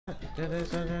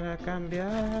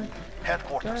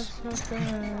Headquarters. Secure the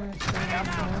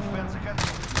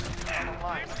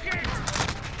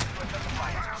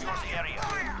area.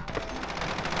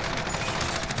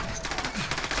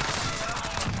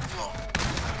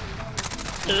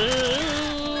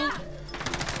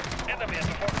 Enemy at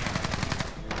the fort.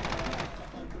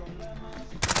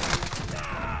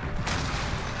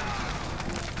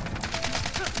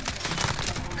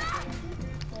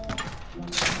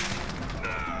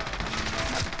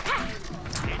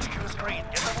 HQ is green.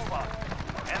 Get the move on.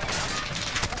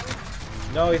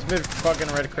 No, he's mid fucking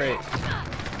red crate.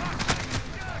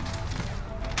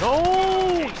 No!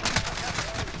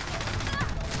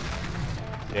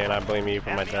 Yeah, and I blame you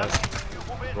for my death.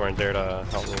 You weren't there to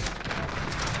help me.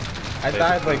 I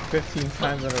died like 15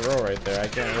 times in a row right there. I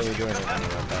can't really do anything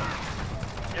about that.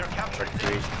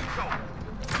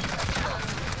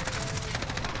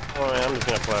 Well, man, I'm just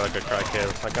gonna play like a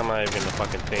crackhead. Like I'm not even gonna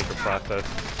fucking think or process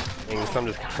things. I'm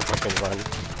just gonna fucking run.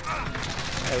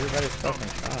 Everybody's fucking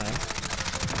trying.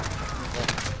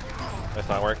 That's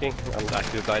not working. I'm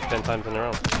actually died 10 times in a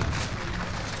row.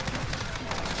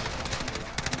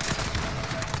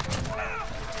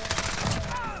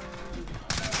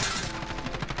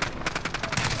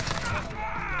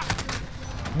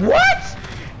 What?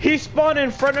 He spawned in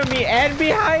front of me and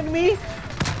behind me?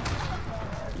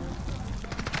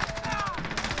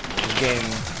 This game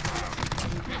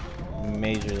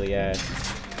majorly ass.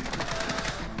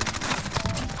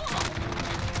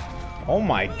 Oh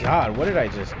my god, what did I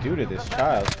just do to this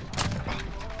child?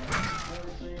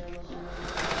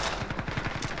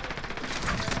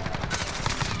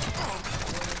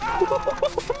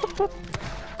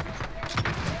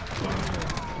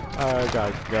 I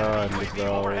got gunned,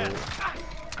 bro.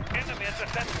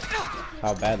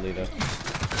 How badly though?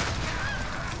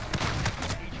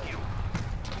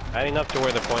 I had enough to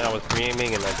where the point I was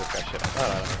screaming and I just got shit. I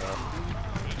don't know.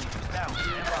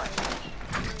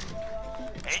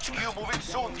 HQ moving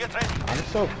soon. Get ready. I'm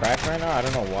so cracked right now, I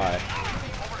don't know why.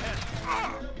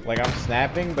 Like I'm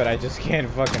snapping, but I just can't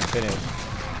fucking finish.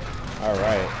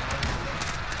 Alright.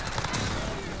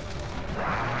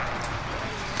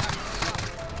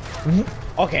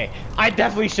 Okay, I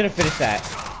definitely should have finished that.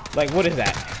 Like, what is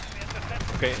that?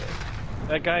 Okay,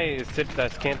 that guy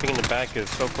that's camping in the back is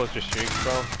so close to streaks,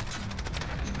 bro.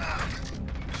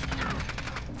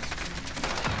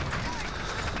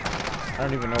 I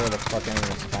don't even know where the fuck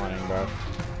anyone's spawning, bro.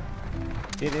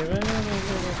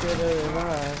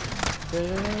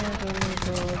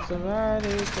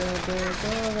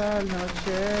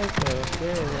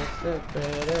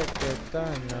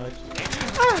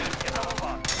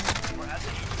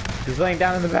 He's laying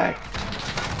down in the back.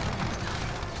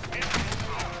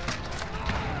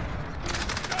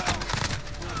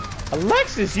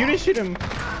 Alexis, you didn't shoot him.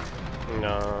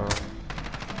 No.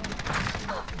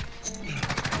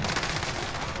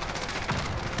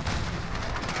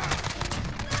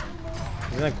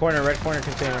 He's in the corner, red corner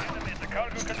container.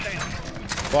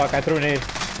 Fuck, I threw an nade.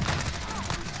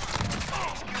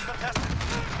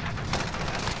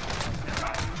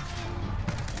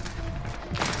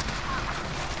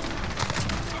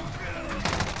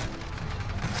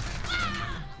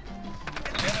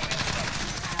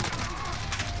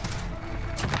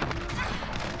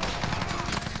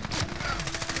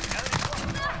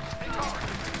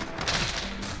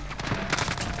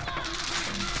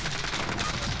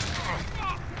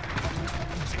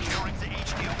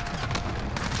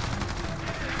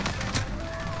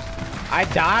 I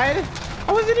died?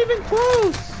 I wasn't even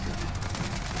close.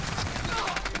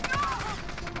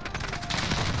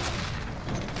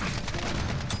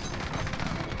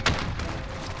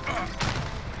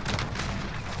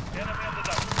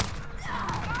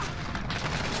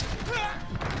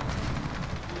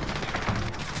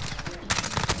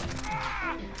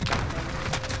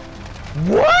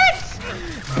 What?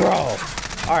 Bro.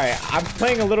 Alright, I'm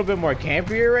playing a little bit more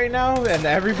campier right now, and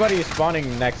everybody is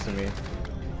spawning next to me.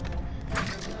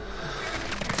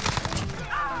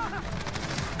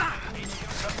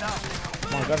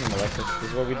 Come on, gun him, Alexis. This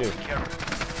is what we do.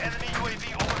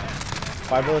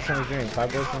 5 bullets in the dream.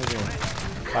 5 bullets in the dream.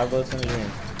 5 bullets in the dream.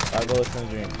 5 bullets in the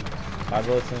dream. 5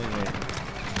 bullets in the dream.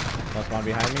 Don't spawn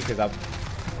behind me because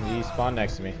he spawned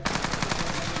next to me.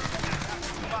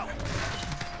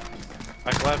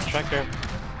 Back left, tracker.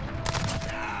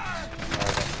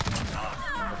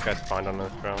 This guy spawned on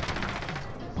us, bro. You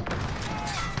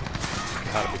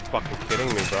gotta be fucking kidding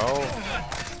me, bro.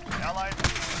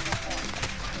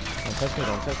 Don't touch me,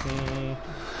 don't touch me.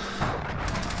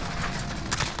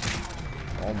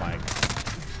 Oh my.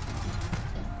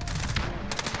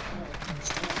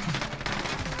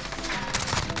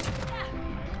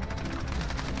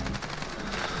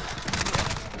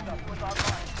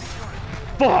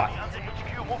 fuck?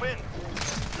 HQ, move in.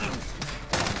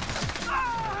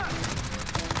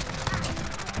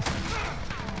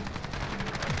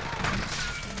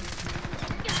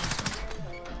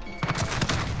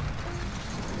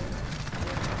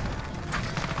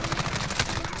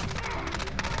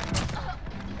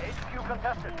 HQ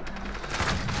contested.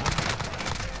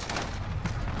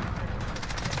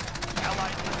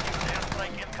 Allied received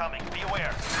airstrike incoming. Be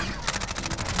aware.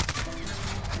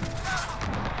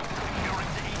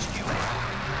 Securing the HQ.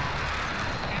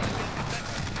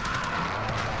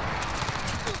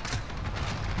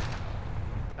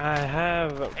 I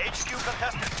have. HQ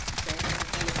contested.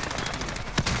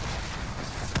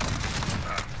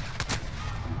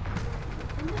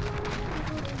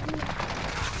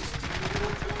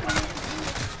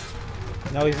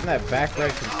 No, he's in that back right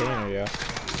container, yo.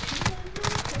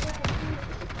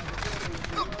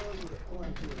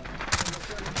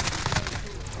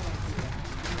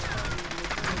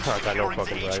 I got no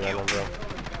fucking drag on him, bro.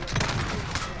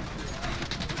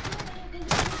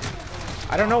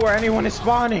 I don't know where anyone is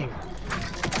spawning.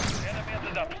 Enemy at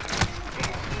the dump.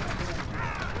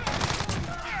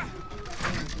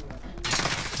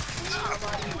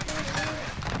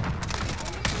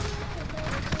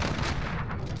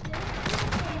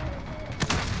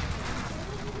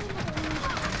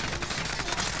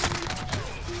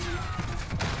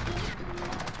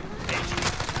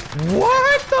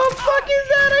 What the fuck is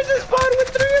that? I just spawned with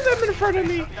 3 of them in front of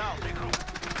me. Down, regroup.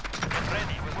 Get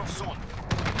ready, we move soon.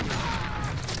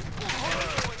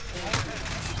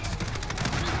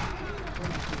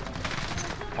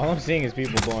 All I'm seeing is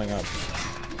people blowing up.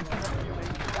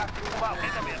 Wow,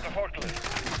 enemy at the forklift.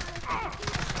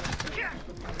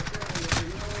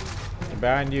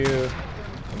 Behind you.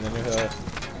 In the new hill.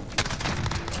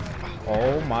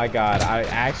 Oh my god. I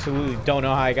absolutely don't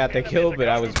know how I got the kill, but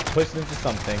I was pushed into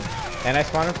something. And I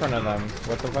spawned in front of them.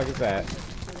 What the fuck is that?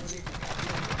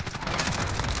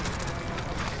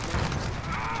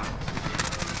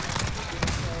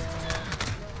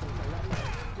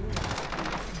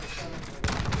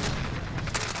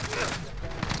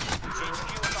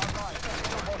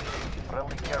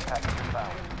 Friendly care package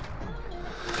inbound.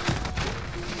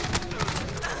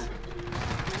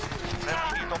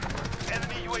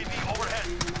 Enemy UAV overhead.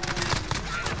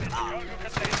 Enemy under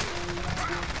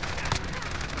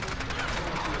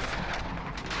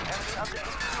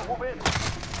HQ, move in.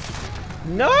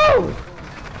 No!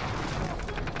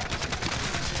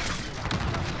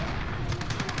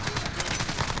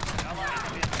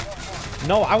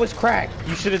 No, I was cracked.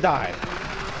 You should have died.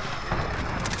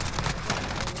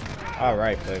 All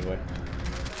right, Playboy.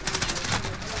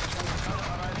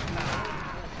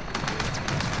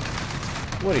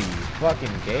 What are you,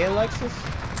 fucking gay, Alexis?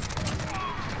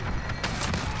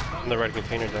 The red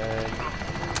container dead.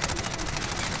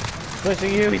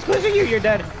 Pushing you. He's pushing you. You're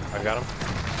dead. I got him.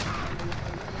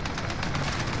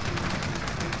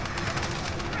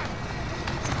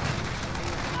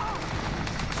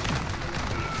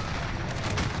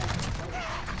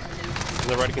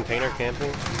 The red container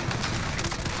camping.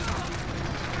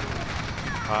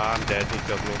 I'm dead. He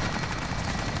killed me.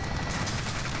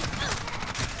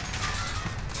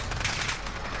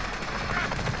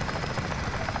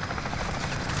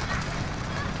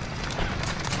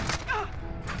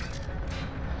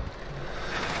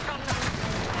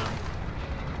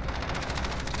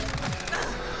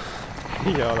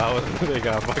 Yo, that was they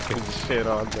got fucking shit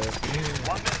on there.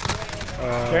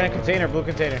 They're in a container, blue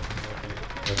container.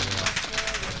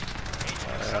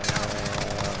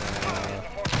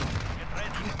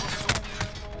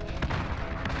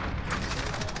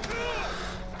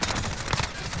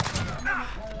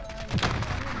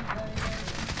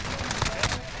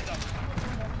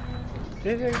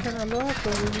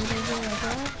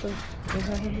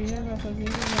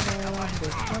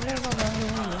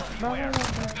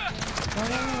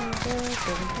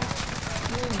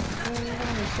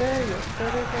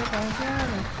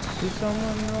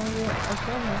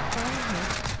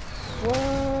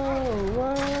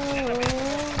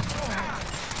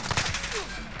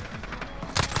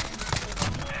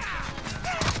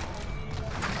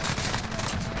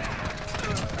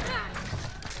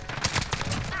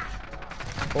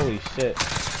 Holy shit.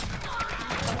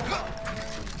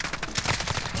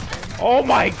 Oh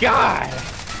my god!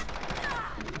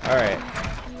 Alright.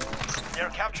 They're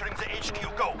capturing the HQ.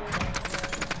 Go.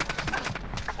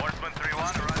 Horseman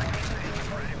 3-1,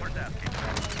 ready for death.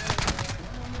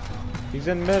 He's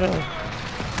in middle.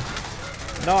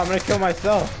 No, I'm gonna kill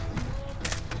myself.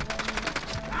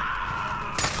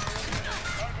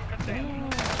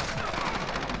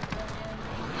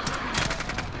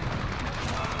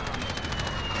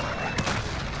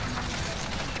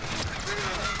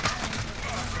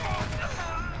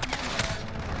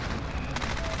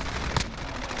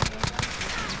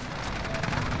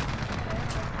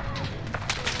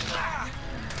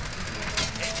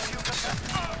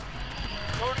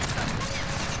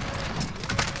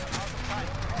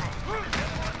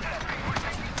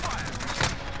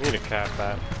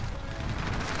 that.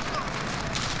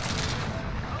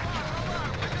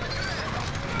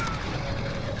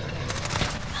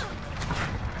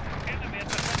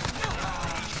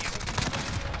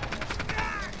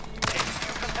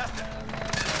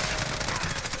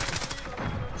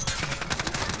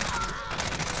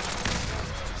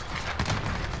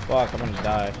 Fuck, I'm gonna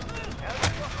die.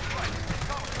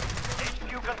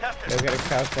 HQ contested. They gotta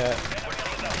crouch that.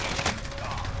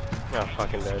 I'm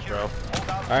fucking dead, bro.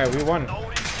 Alright, we won.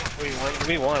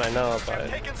 We won, I know, but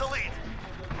Taking the lead.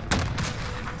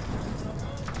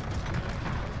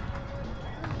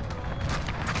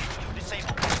 HQ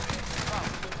disabled.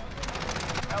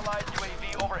 Allied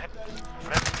UAV overhead.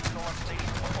 Friendly still on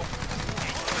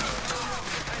station.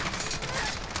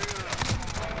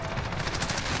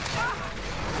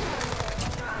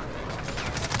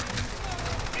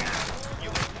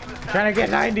 Trying to get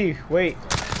 90. Wait.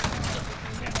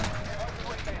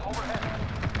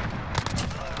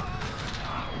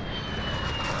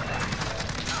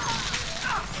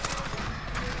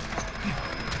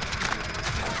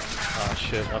 oh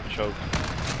shit, I'm choked.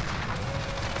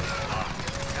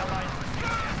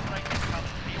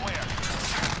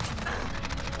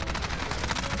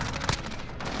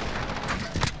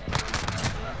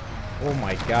 Oh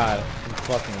my god. I'm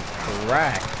fucking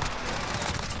cracked.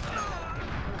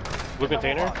 Blue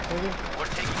container? Maybe? We're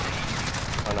taking the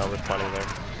lead. Oh no, we're spawning there.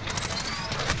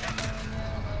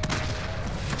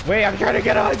 Wait, I'm trying to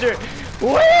get 100.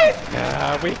 Wait!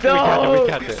 We No!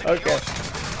 got it. Okay.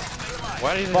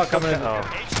 Why did you Fuck, just I'm gonna-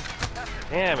 oh.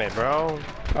 Damn it, bro.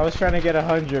 I was trying to get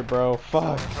 100, bro.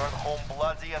 Fuck. Return home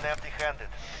bloody and empty-handed.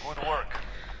 Good work.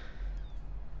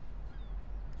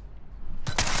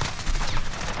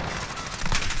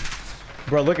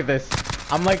 Bro, look at this.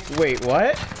 I'm like, wait,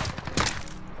 what?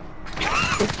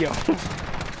 Yo.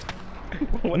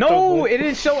 What No, the it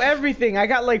didn't show everything. I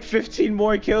got like 15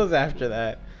 more kills after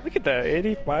that. Look at that,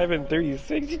 85 and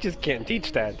 36. You just can't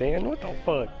teach that, Dan. What the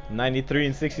fuck? 93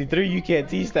 and 63, you can't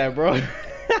teach that, bro.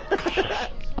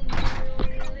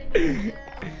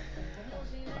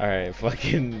 Alright,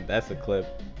 fucking, that's a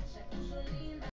clip.